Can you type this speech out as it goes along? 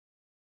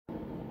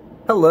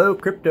Hello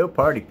crypto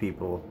party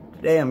people.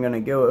 Today I'm going to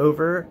go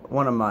over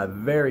one of my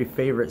very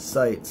favorite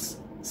sites,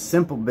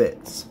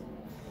 SimpleBits.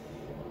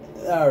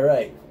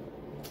 Alright,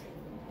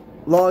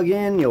 log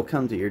in, you'll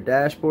come to your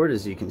dashboard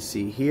as you can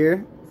see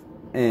here,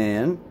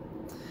 and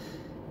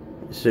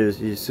it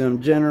shows you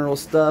some general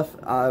stuff.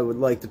 I would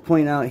like to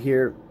point out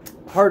here,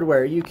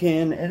 hardware, you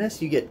can, and as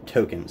you get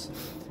tokens,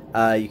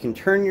 you can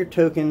turn your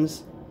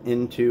tokens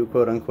into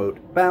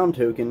quote-unquote bound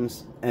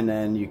tokens, and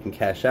then you can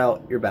cash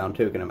out your bound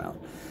token amount.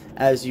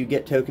 As you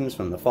get tokens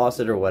from the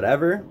faucet or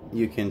whatever,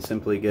 you can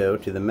simply go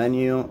to the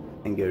menu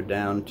and go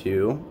down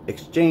to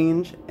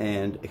exchange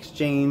and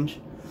exchange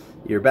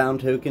your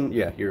bound token,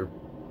 your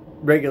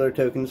regular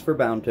tokens for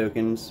bound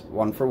tokens,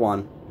 1 for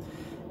 1.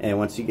 And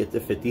once you get to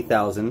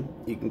 50,000,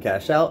 you can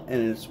cash out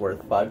and it's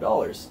worth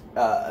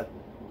 $5.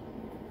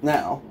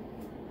 Now,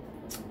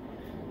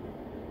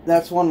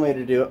 that's one way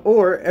to do it.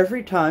 Or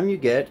every time you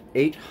get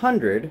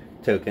 800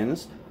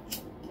 tokens,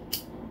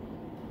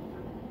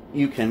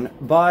 you can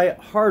buy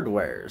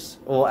hardwares.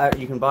 Well,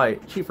 you can buy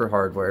cheaper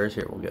hardwares.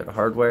 Here, we'll go to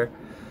hardware.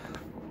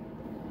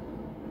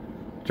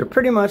 Which are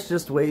pretty much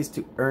just ways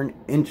to earn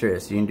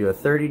interest. You can do a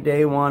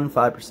 30-day one,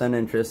 5%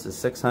 interest is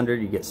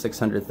 600. You get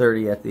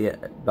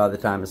 630 by the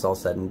time it's all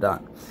said and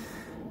done.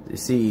 You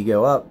see, you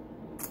go up.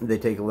 They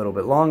take a little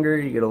bit longer,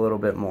 you get a little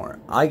bit more.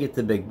 I get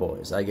the big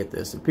boys. I get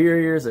the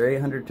superiors, they're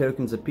 800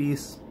 tokens a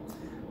piece.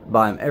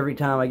 Buy them every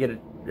time I get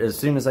it. As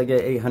soon as I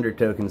get 800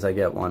 tokens, I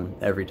get one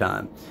every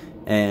time.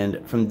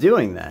 And from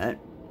doing that,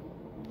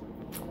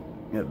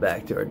 go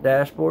back to our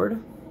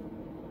dashboard.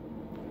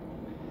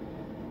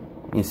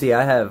 You can see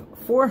I have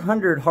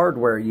 400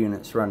 hardware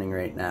units running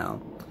right now,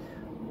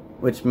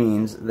 which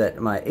means that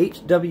my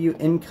HW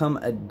income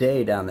a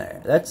day down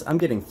there, I'm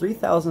getting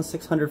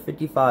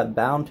 3,655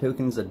 bound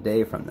tokens a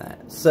day from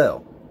that.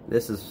 So,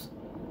 this is,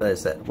 like I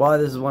said, why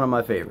this is one of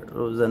my favorites.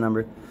 What was that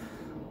number?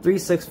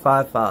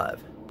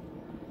 3655.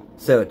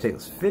 So, it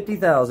takes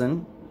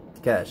 50,000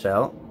 to cash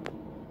out.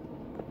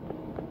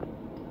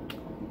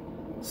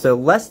 So,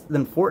 less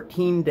than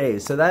 14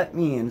 days. So, that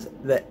means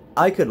that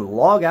I could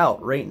log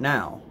out right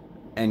now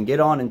and get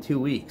on in 2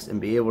 weeks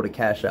and be able to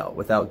cash out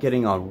without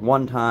getting on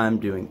one time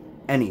doing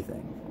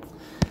anything.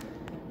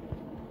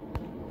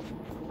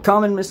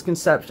 Common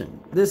misconception: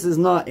 this is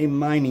not a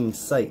mining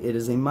site, it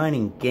is a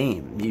mining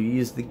game. You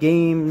use the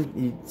game,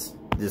 you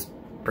just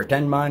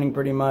pretend mining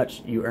pretty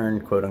much. You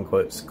earn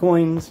quote-unquote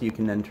scoins, you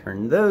can then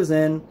turn those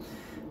in.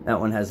 That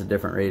one has a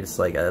different rate. It's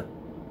like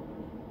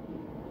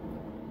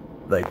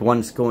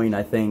one scoin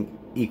I think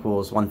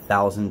equals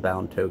 1,000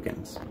 bound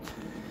tokens.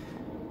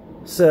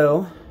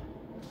 So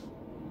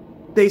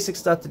basic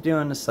stuff to do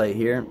on the site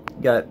here.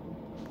 You got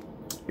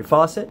your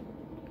faucet.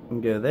 You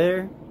can go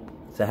there.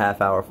 It's a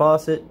half-hour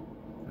faucet.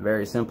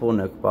 Very simple,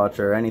 no kapacha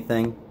or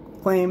anything.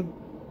 Claim,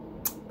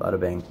 bada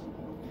bing.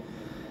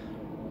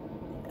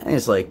 And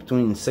it's like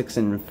between 6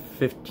 and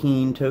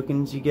 15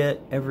 tokens you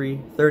get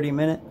every 30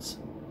 minutes.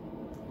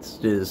 It's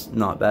just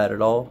not bad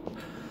at all.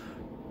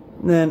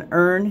 And then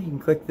earn, you can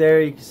click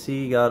there. You can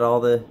see you got all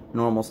the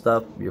normal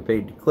stuff. Your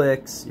paid to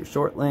clicks, your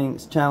short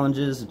links,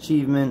 challenges,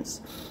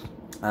 achievements.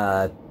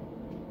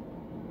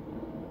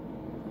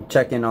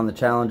 Check in on the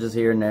challenges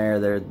here and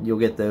there. You'll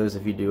get those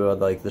if you do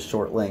like the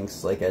short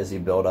links, like as you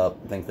build up.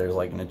 I think there's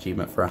like an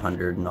achievement for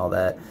 100 and all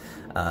that.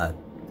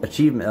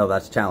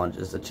 That's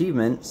challenges.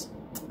 Achievements,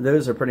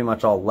 those are pretty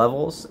much all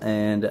levels,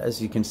 and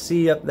as you can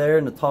see up there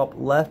in the top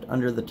left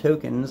under the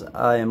tokens,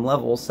 I am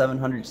level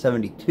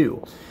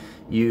 772.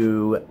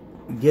 You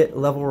get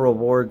level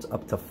rewards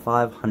up to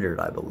 500,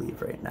 I believe,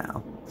 right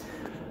now.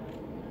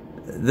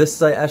 This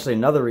site, actually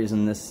another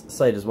reason this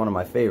site is one of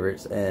my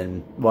favorites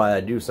and why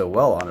I do so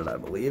well on it, I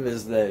believe,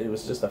 is that it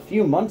was just a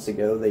few months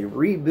ago they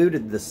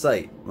rebooted the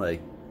site. Like,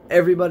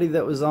 everybody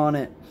that was on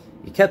it,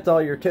 you kept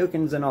all your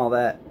tokens and all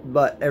that,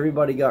 but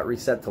everybody got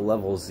reset to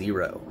level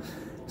 0.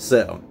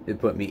 So, it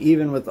put me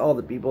even with all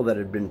the people that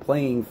had been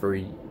playing for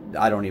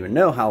I don't even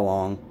know how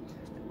long,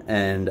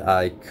 and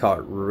I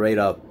caught right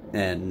up,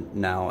 and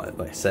now,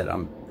 like I said,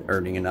 I'm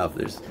earning enough.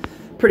 There's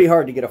pretty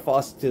hard to get a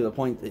faucet to the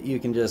point that you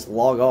can just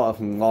log off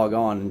and log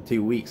on in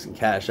 2 weeks and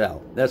cash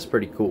out. That's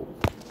pretty cool.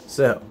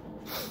 So,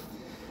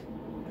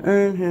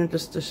 and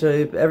just to show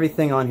you,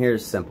 everything on here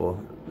is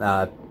simple.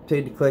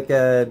 Paid to click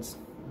ads,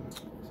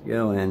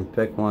 go in,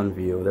 pick one,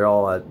 view. They're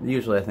all,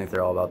 usually I think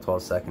they're all about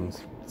 12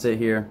 seconds. Sit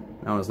here,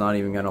 that one's not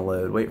even going to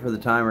load. Wait for the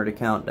timer to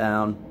count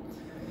down.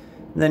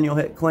 Then you'll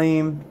hit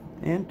claim,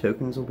 and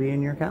tokens will be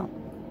in your account.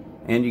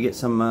 And you get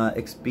some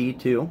XP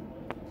too.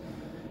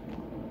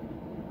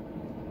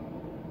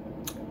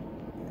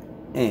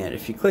 And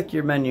if you click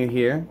your menu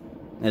here,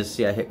 as you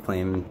see, I hit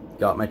claim,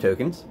 got my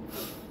tokens.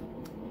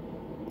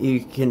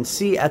 You can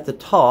see at the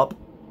top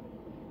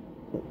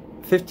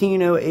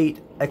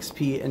 1508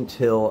 XP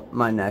until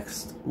my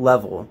next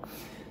level.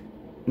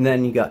 And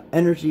then you got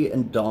energy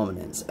and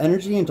dominance.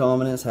 Energy and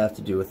dominance have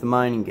to do with the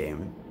mining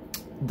game.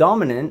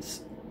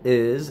 Dominance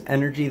is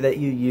energy that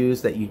you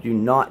use that you do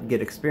not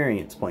get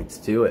experience points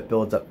to. It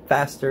builds up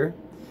faster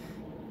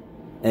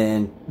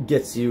and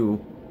gets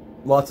you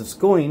lots of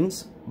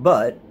scoins,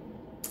 but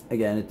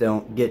again, it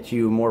don't get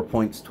you more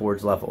points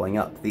towards leveling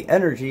up. The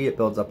energy, it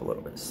builds up a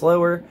little bit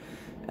slower.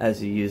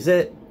 As you use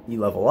it, you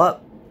level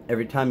up.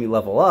 Every time you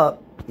level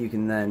up, you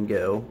can then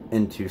go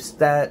into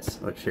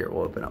stats, which here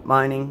will open up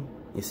mining.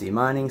 You see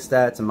mining,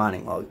 stats, and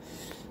mining log.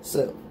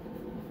 So,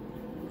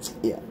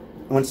 yeah.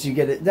 Once you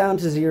get it down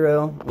to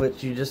 0,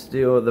 which you just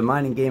do, the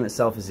mining game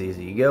itself is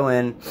easy. You go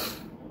in,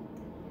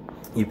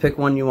 you pick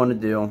one you want to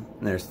do,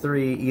 and there's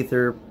 3,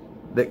 Ether,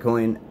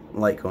 Bitcoin,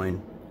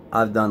 Litecoin.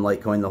 I've done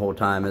Litecoin the whole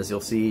time, as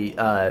you'll see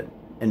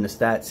in the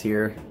stats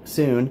here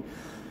soon.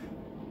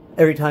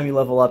 Every time you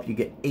level up, you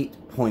get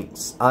 8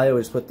 points. I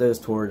always put those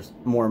towards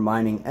more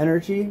mining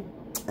energy,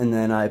 and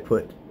then I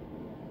put,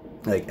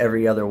 like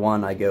every other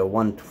one, I go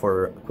 1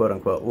 for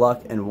quote-unquote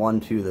luck, and 1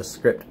 to the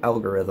script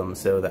algorithm,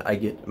 so that I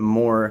get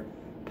more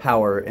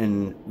power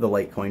in the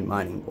Litecoin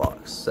mining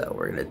blocks. So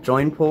we're going to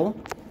join pool.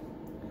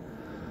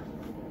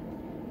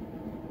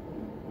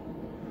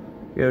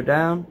 Go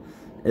down.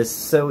 It's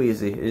so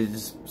easy. You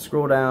just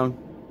scroll down,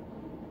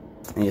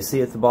 and you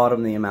see at the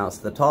bottom the amounts.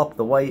 The top,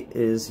 the white,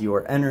 is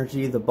your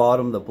energy. The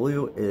bottom, the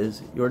blue,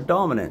 is your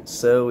dominance.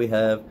 So we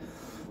have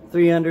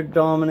 300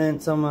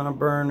 dominance I'm going to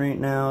burn right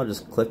now.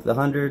 Just click the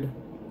 100.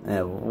 I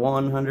have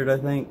 100, I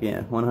think.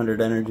 Yeah,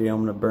 100 energy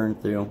I'm going to burn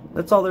through.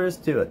 That's all there is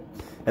to it.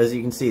 As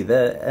you can see,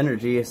 the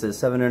energy says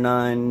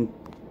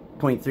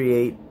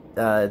 709.38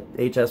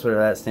 HS,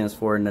 whatever that stands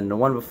for. And then the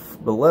one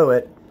below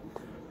it,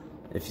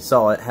 if you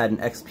saw it, had an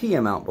XP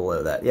amount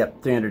below that.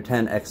 Yep,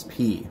 310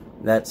 XP.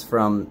 That's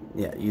from,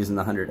 yeah, using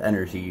the 100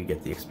 energy, you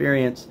get the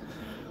experience,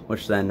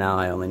 which then now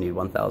I only need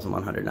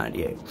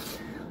 1,198.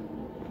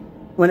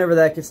 Whenever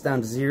that gets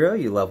down to 0,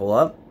 you level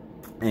up,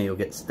 and you'll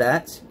get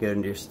stats. Go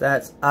into your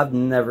stats. I've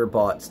never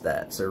bought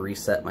stats or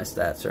reset my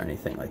stats or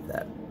anything like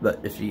that.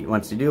 But if you,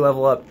 once you do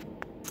level up,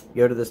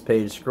 go to this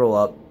page, scroll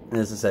up, and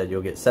as I said,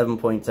 you'll get 7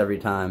 points every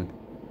time.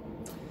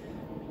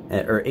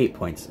 Or 8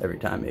 points every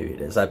time, maybe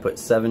it is. I put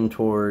 7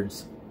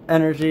 towards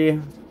energy,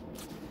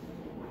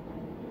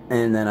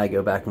 and then I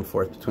go back and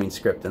forth between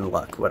script and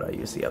luck, what I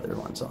use the other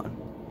ones on.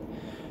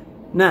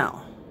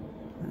 Now,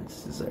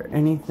 is there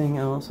anything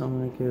else I'm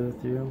going to go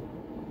through?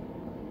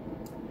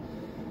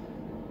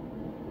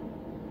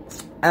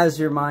 As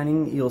you're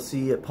mining, you'll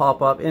see it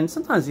pop up, and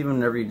sometimes even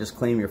whenever you just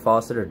claim your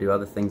faucet or do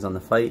other things on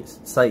the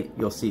site,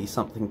 you'll see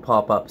something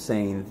pop up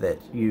saying that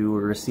you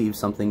receive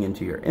something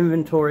into your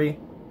inventory.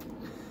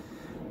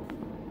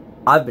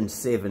 I've been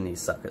saving these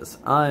suckers.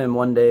 I am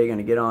one day going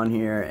to get on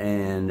here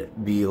and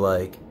be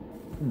like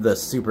the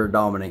super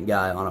dominant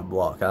guy on a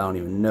block. I don't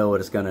even know what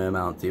it's going to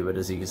amount to, but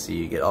as you can see,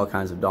 you get all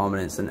kinds of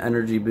dominance and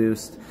energy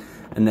boost.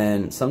 And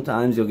then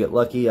sometimes you'll get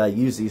lucky. I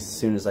use these as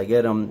soon as I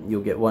get them.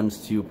 You'll get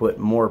ones to put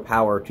more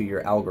power to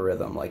your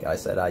algorithm. Like I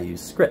said, I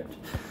use script.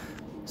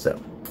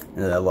 So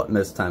most of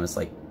the time it's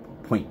like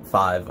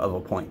 0.5 of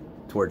a point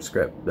towards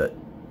script, but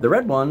the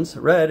red ones,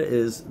 red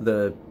is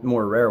the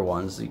more rare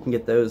ones. You can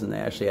get those, and they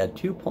actually add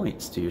 2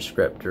 points to your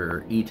script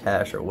or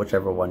eTash or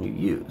whichever one you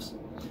use.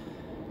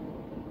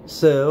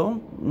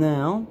 So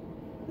now,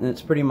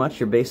 it's pretty much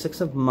your basics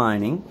of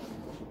mining.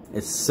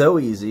 It's so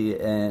easy,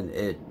 and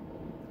it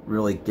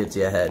really gets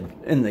you ahead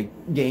in the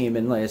game.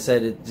 And like I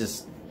said, it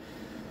just,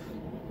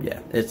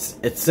 yeah, it's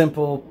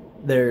simple.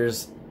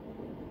 There's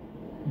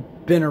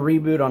been a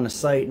reboot on the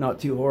site not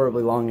too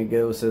horribly long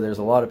ago, so there's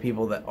a lot of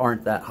people that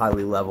aren't that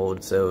highly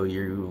leveled, so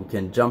you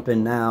can jump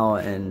in now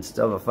and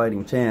still have a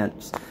fighting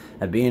chance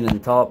at being in the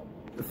top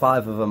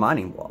 5 of a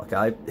mining block.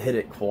 I hit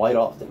it quite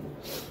often.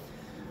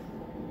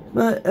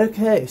 But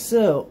okay,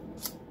 so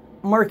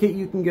market,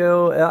 you can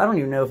go, I don't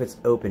even know if it's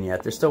open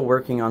yet. They're still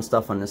working on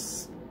stuff on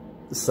this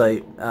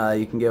site.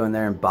 You can go in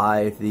there and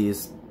buy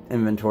these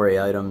inventory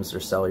items or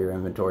sell your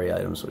inventory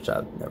items, which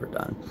I've never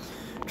done.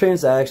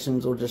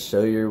 Transactions will just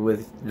show your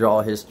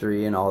withdrawal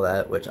history and all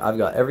that, which I've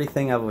got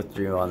everything I've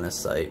withdrew on this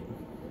site.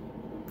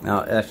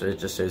 Now, actually, it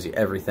just shows you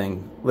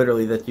everything,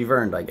 literally, that you've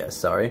earned, I guess,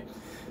 sorry.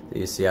 So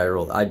you see,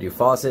 I do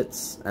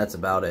faucets, that's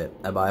about it.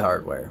 I buy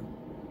hardware.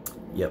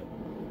 Yep.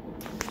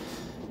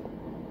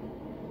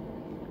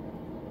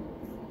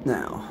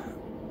 Now,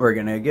 we're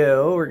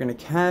gonna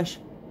cash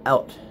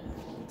out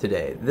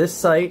today. This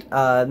site,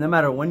 no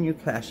matter when you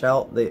cash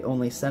out, they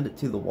only send it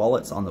to the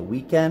wallets on the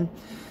weekend.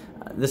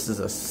 This is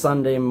a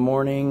Sunday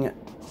morning,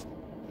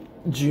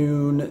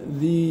 June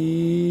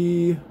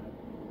the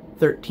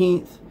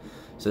 13th.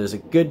 So there's a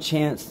good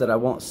chance that I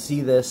won't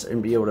see this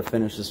and be able to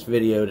finish this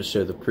video to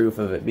show the proof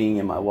of it being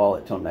in my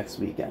wallet till next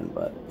weekend,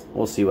 but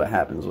we'll see what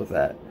happens with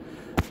that.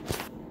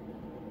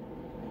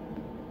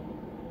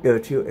 Go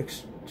to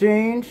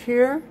exchange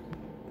here.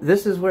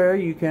 This is where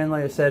you can,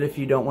 like I said, if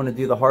you don't want to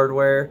do the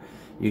hardware,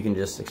 you can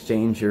just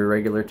exchange your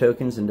regular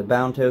tokens into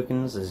bound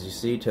tokens. As you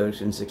see,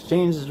 tokens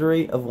exchange is a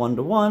rate of 1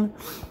 to 1.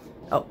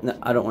 Oh, no,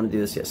 I don't want to do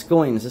this yet.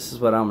 Scoins, this is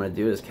what I'm going to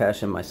do, is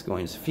cash in my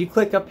scoins. If you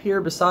click up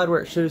here beside where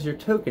it shows your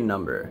token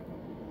number.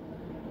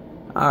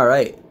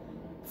 Alright,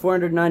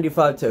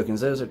 495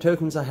 tokens. Those are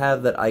tokens I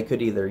have that I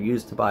could either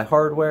use to buy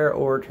hardware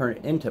or turn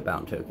it into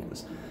bound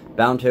tokens.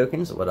 Bound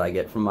tokens, what I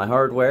get from my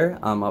hardware,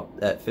 I'm up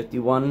at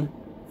 51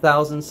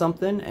 8,000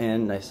 something,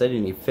 and I said you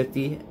need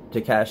 50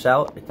 to cash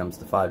out. It comes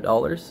to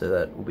 $5, so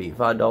that will be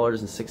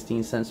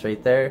 $5.16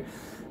 right there.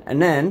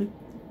 And then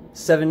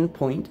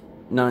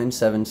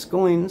 7.97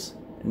 scoins,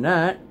 and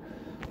that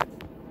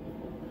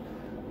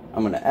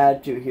I'm going to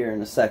add to here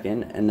in a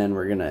second, and then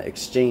we're going to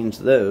exchange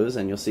those,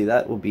 and you'll see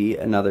that will be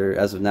another,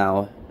 as of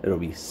now, it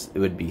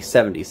would be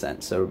 70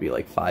 cents, so it would be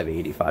like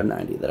 $5.80,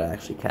 $5.90 that I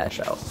actually cash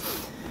out.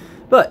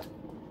 But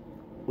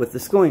with the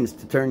scoins,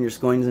 to turn your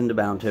scoins into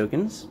bound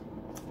tokens,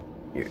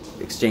 your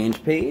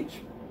exchange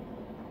page,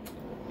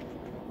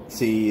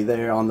 see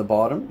there on the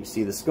bottom, you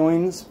see the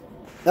scoins.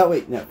 Oh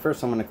wait, no,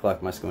 first I'm going to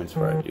collect my scoins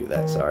before I do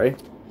that, sorry.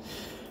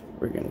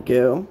 We're going to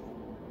go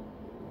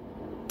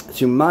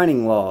to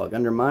mining log.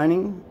 Under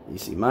mining, you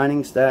see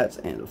mining stats,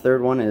 and the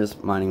third one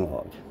is mining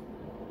log.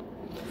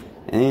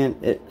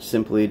 And it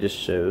simply just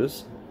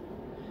shows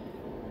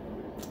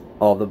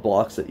all the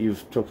blocks that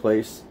you've took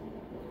place,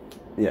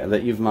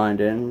 that you've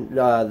mined in.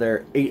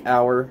 They're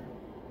 8-hour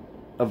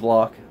of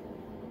block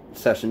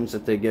sessions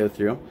that they go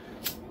through.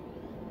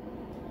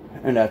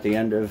 And at the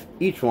end of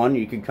each one,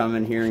 you can come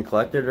in here and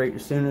collect it right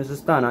as soon as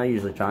it's done. I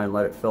usually try and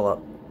let it fill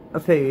up a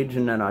page,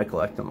 and then I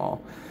collect them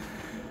all.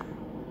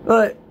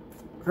 But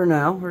for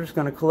now, we're just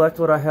going to collect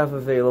what I have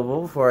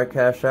available before I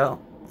cash out.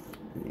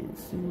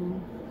 Let's see.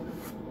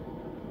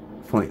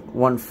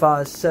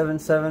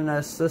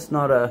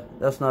 0.1577.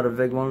 That's not a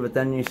big one. But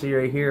then you see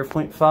right here,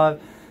 0.5.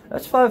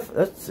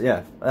 That's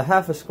a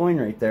half a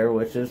scoin right there,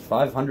 which is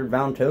 500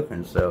 bound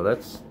tokens. So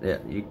that's,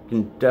 you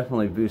can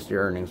definitely boost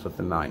your earnings with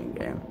the mining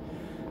game.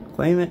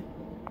 Claim it.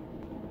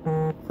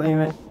 Claim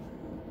it.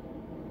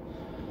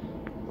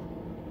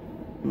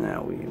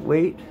 Now we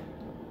wait.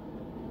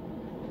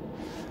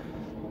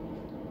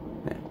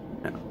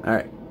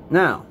 Alright,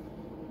 now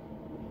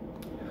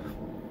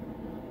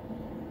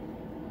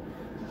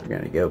we're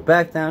going to go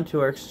back down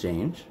to our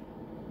exchange.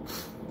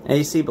 And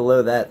you see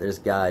below that there's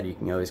guide. You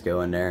can always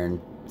go in there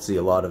and see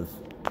a lot of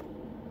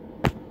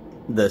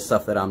the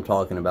stuff that I'm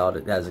talking about.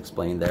 It has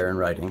explained there in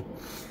writing.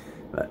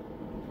 But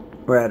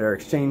we're at our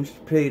exchange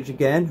page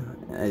again.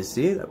 As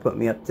you see, that put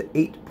me up to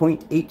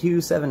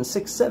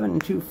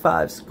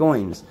 8.8276725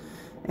 scoins.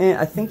 And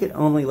I think it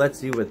only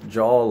lets you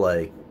withdraw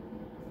like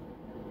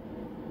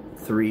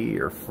 3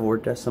 or 4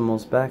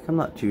 decimals back. I'm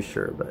not too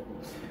sure, but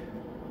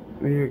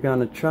we're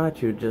gonna try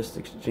to just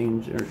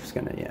exchange. We're just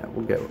gonna,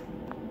 we'll go.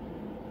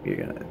 You're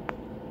gonna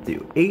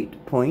do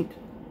 8 point.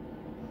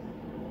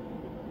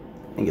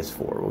 I think it's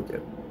 4. We'll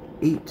go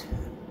 8,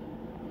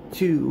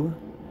 2,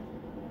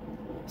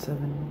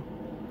 7,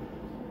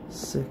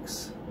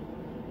 6,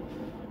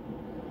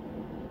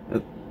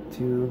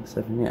 2,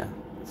 7. Yeah.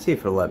 Let's see if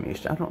it'll let me.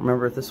 I don't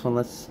remember if this one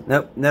lets.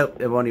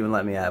 Nope, it won't even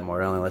let me add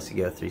more. It only lets you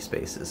go 3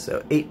 spaces. So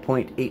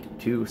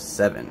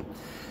 8.827.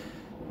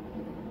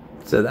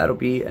 So that'll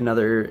be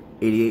another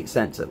 88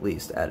 cents at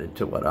least added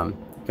to what I'm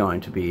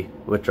going to be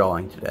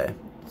withdrawing today.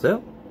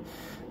 So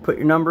put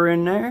your number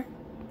in there,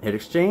 hit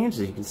exchange.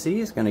 As you can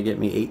see, it's going to get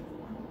me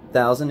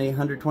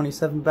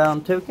 8,827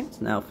 bound tokens.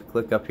 Now if we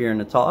click up here in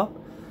the top,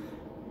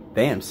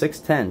 bam,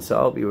 610. So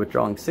I'll be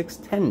withdrawing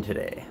 610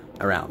 today,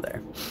 around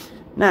there.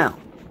 Now,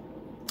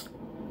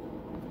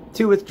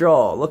 to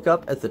withdraw, look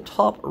up at the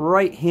top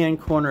right hand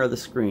corner of the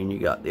screen. You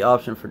got the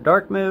option for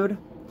dark mode.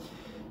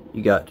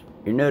 You got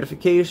your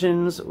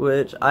notifications,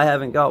 which I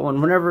haven't got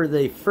one. Whenever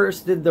they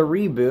first did the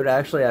reboot,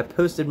 actually I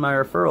posted my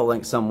referral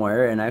link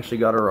somewhere and actually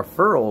got a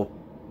referral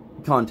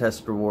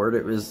contest reward.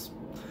 It was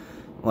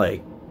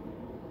like,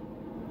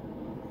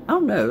 I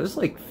don't know, it was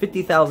like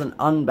 50,000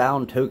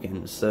 unbound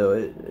tokens.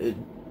 So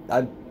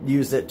I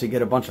used it to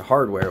get a bunch of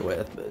hardware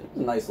with, but it's a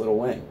nice little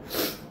win.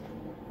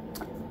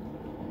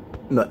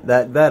 But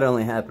that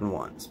only happened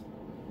once.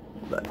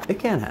 But it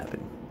can happen.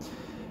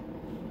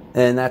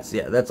 And that's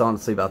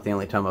honestly about the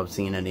only time I've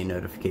seen any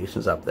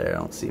notifications up there. I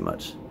don't see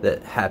much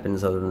that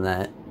happens other than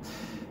that.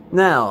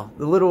 Now,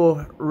 the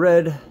little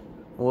red,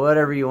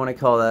 whatever you want to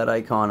call that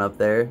icon up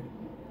there,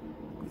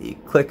 you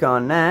click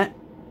on that,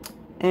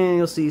 and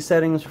you'll see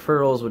settings,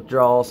 referrals,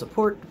 withdrawal,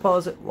 support,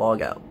 deposit,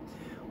 log out.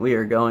 We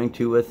are going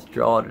to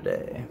withdraw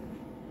today.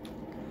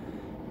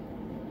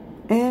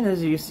 And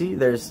as you see,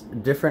 there's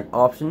different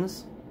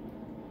options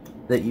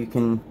that you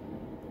can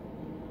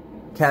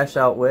cash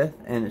out with,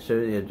 and it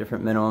shows you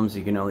different minimums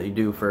you can only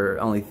do for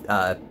only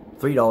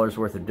 $3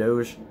 worth of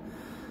Doge,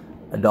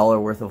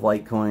 $1 worth of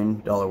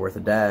Litecoin, $1 worth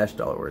of Dash,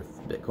 $1 worth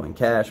of Bitcoin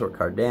Cash or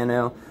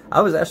Cardano.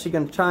 I was actually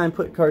going to try and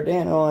put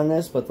Cardano on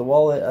this, but the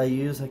wallet I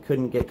use, I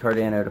couldn't get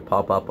Cardano to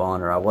pop up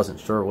on, or I wasn't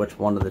sure which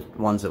one of the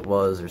ones it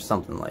was, or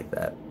something like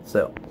that.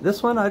 So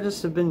this one I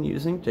just have been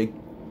using to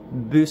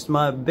boost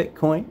my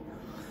Bitcoin.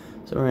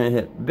 So we're going to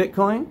hit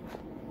Bitcoin.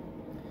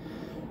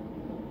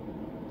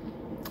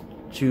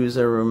 Choose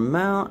a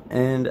amount,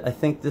 and I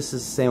think this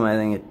is the same. I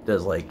think it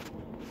does like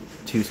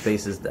 2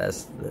 spaces.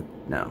 That's the,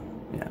 no,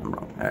 yeah, I'm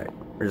wrong. All right,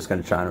 we're just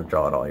going to try and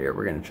withdraw it all here.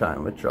 We're going to try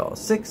and withdraw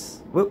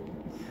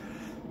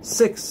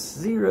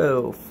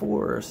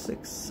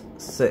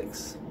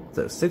 60466.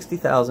 So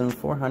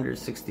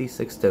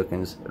 60,466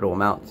 tokens. It'll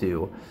amount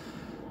to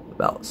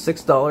about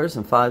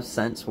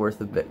 $6.05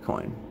 worth of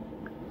Bitcoin.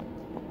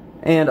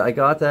 And I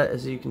got that,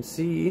 as you can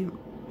see,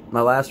 my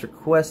last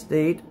request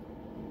date,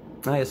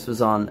 I guess, was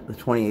on the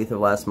 28th of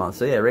last month.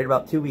 So yeah, right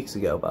about 2 weeks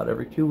ago. About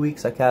every 2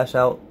 weeks I cash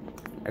out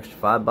extra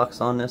 $5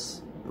 on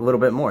this, a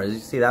little bit more. As you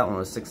see, that one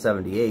was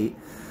 $6.78.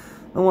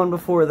 The one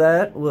before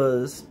that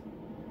was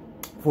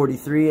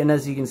 $43, and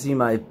as you can see,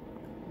 my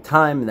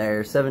time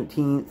there,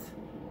 17th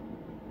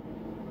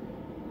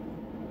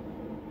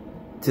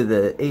to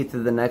the 8th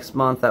of the next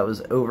month, that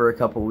was over a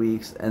couple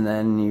weeks, and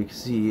then you can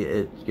see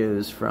it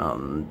goes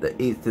from the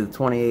 8th to the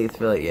 28th.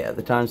 Feel like, yeah,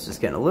 the time's just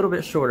getting a little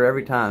bit shorter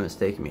every time. It's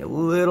taking me a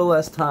little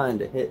less time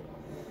to hit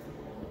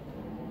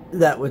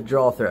that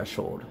withdrawal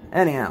threshold.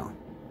 Anyhow,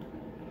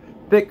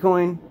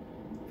 Bitcoin,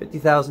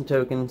 50,000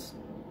 tokens.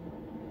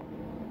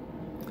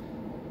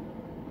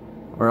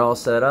 We're all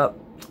set up.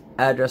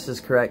 Address is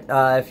correct.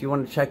 If you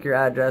want to check your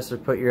address or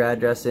put your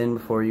address in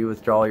before you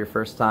withdraw your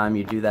first time,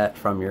 you do that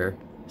from your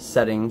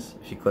settings.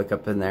 If you click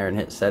up in there and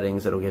hit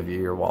settings, it'll give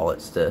you your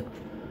wallets to,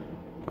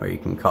 or you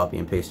can copy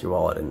and paste your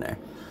wallet in there.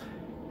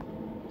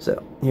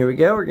 So here we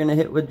go. We're going to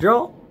hit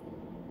withdraw.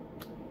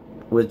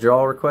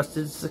 Withdrawal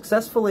requested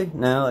successfully.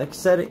 Now, like I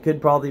said, it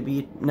could probably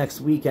be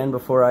next weekend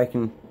before I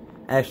can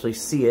actually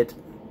see it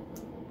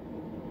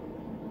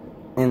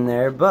in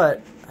there,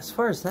 but as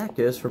far as that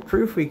goes, for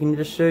proof, we can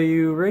just show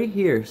you right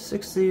here,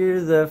 60,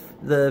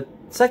 the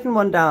second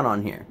one down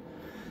on here,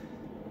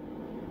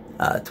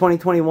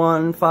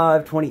 2021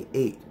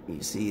 5/28.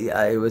 You see,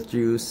 I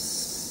withdrew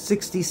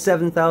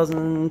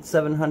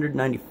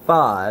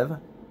 67,795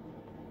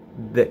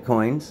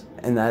 Bitcoins,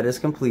 and that is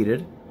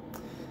completed.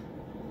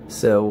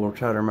 So we'll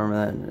try to remember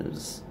that. It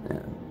was, yeah,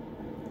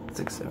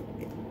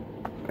 678.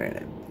 We're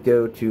gonna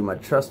go to my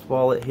trust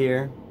wallet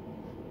here.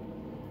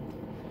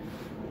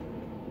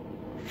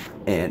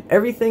 And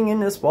everything in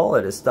this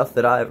wallet is stuff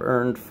that I've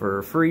earned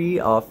for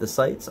free off the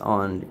sites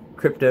on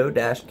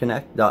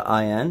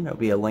crypto-connect.in. There'll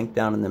be a link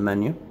down in the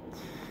menu.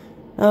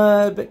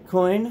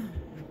 Bitcoin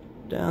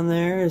down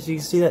there, as you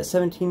can see, that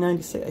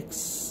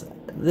 1796.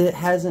 That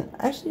hasn't,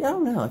 actually, I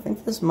don't know. I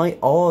think this might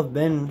all have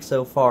been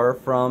so far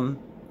from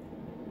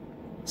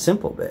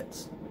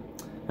SimpleBits.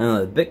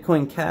 The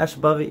Bitcoin Cash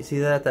above it, you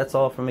see that? That's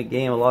all from a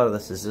game. A lot of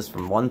this is just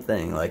from one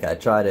thing. Like, I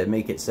try to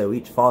make it so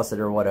each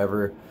faucet or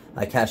whatever,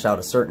 I cash out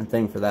a certain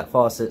thing for that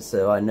faucet,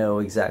 so I know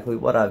exactly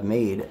what I've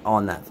made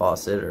on that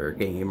faucet or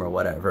game or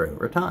whatever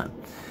over time.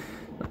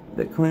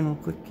 Bitcoin, we'll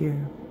click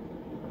here.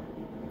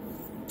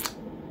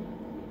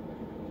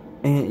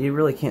 And you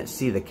really can't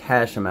see the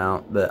cash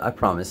amount, but I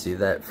promise you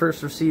that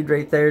first received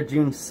right there,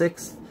 June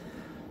 6th,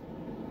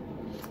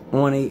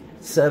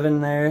 187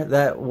 there,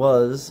 that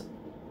was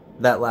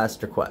that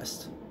last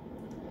request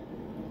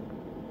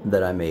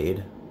that I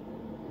made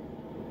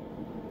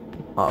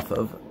off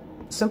of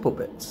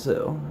SimpleBits.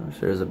 So I'm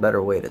sure there's a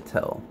better way to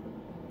tell.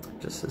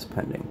 It just says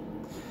pending.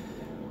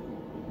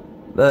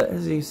 But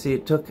as you see,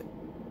 it took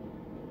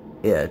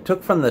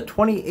from the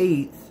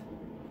 28th.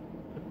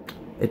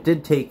 It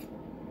did take,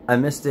 I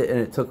missed it and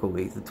it took a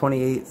week, the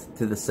 28th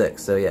to the 6th.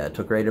 So yeah, it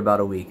took right about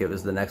a week. It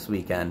was the next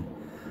weekend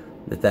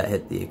that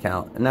hit the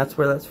account, and that's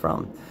where that's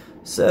from.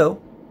 So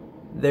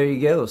there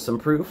you go, some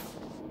proof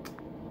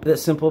that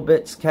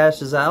SimpleBits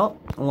cashes out,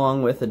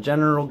 along with a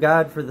general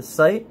guide for the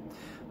site.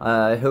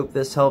 I hope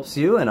this helps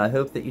you, and I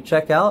hope that you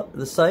check out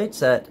the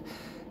sites at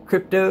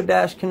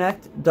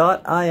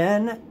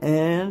crypto-connect.in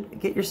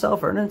and get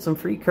yourself earning some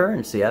free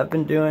currency. I've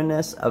been doing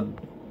this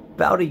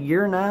about a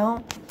year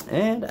now,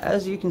 and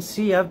as you can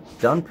see, I've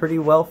done pretty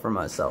well for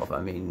myself.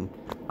 I mean,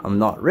 I'm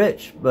not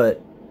rich,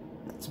 but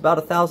it's about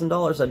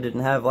 $1,000 I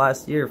didn't have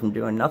last year from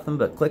doing nothing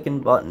but clicking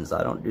buttons.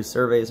 I don't do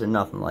surveys or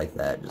nothing like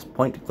that. Just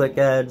point-to-click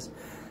ads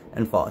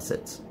and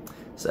faucets.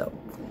 So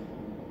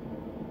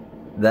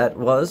that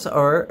was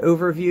our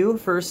overview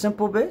for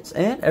SimpleBits,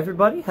 and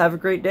everybody have a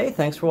great day.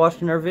 Thanks for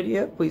watching our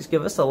video. Please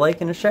give us a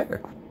like and a share.